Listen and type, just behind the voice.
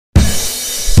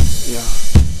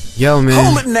Yo, man.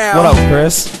 Hold it now. What up,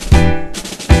 Chris?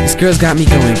 This girl's got me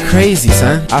going crazy,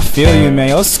 son. I feel you, man.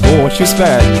 Yo, school, what you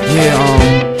expect? Yeah,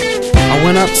 I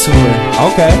went up to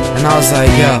her. Okay. And I was like,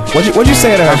 yo. What'd you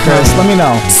say to her, Chris? Let me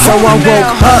know. So I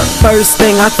woke up, first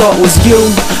thing I thought was you.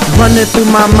 Running through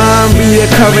my mind,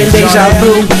 reoccurring deja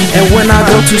vu. And when I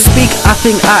go to speak, I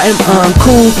think I am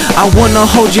uncool. I wanna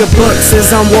hold your books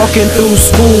as I'm walking through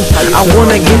school. I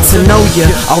wanna get to know you,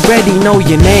 already know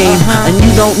your name, and you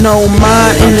don't know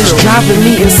mine, and it's driving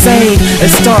me insane.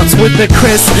 It starts with the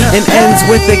Chris and ends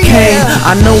with the Cain.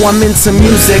 I know I'm into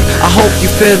music, I hope you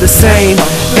feel the same.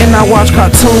 And I watch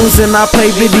cartoons and I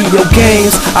play video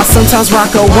games. I sometimes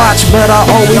rock a watch, but I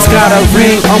always got a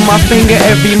ring on my finger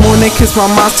every morning. Kiss my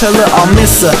mom, tell her I'll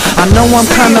miss her. I know I'm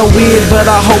kinda weird, but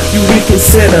I hope you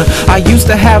reconsider. I used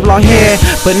to have long hair,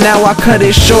 but now I cut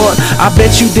it short. I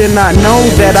bet you did not know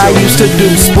that I used to do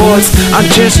sports. I'm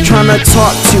just trying to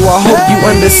talk to you, I hope you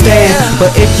understand.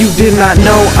 But if you did not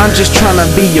know, I'm just trying to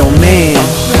be your man.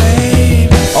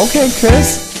 Okay,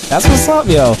 Chris. That's what's up,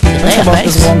 yo. Let's talk about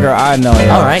this one girl I know, yo.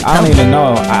 Alright, I don't even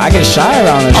know. I get shy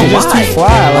around her. She's just too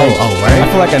fly. Like, right? I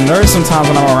feel like a nerd sometimes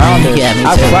when I'm around her. Yeah, me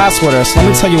I have too. class with her, so let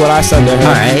me tell you what I said to her.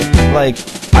 Alright. Like,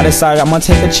 I decided I'm gonna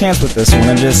take a chance with this one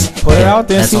and just put it out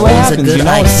there and That's see what always a happens. good You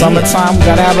know, it's idea. summertime, we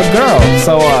gotta have a girl.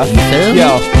 So, You feel me?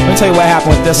 yo, let me tell you what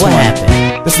happened with this What one. happened?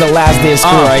 This is the last day of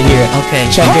school right here. Okay.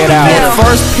 Check it out. Yeah.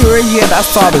 First period, I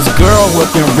saw this girl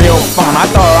looking real fun. I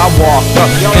thought I walked up,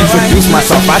 introduced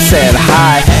myself. I said,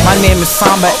 hi, my name is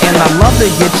Samba, and I love to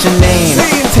get your name.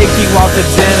 Take you out to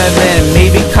dinner, then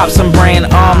maybe cop some brain.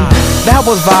 That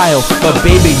was vile, but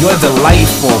baby, you're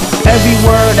delightful. Every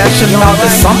word out your mouth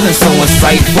is something so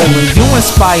insightful, and you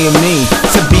inspire me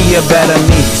to be a better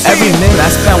me. Every minute I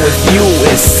spent with you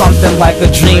is something like a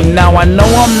dream. Now I know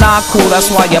I'm not cool, that's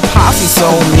why your posse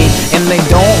sold me, and they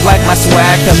don't like my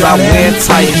swag cause I wear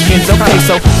tight jeans. Okay,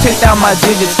 so take down my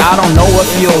digits, I don't know if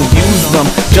you'll use them.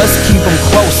 Just keep them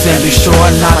close and be sure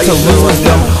not to lose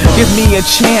them. Give me a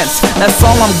chance, that's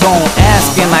all I'm gon'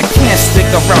 ask, and I can't stick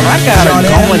around. I gotta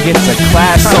go and get to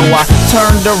class. So I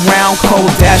turned around,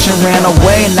 cold dash, and ran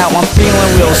away. Now I'm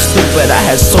feeling real stupid, I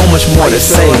had so much more to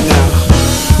say.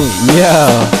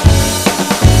 Yo.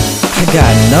 I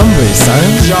got numbers, son.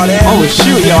 Oh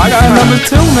shoot, yo, I got a number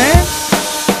too, man.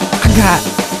 I got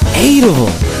 8 of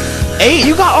them. 8?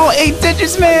 You got all 8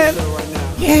 digits, man?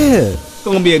 Yeah. It's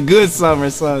gonna be a good summer,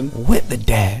 son. With the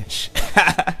dash.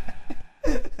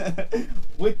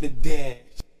 With the dash.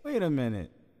 Wait a minute.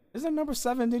 Is that number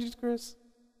 7 digits, Chris?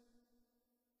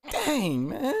 Dang,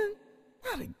 man.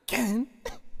 Not again.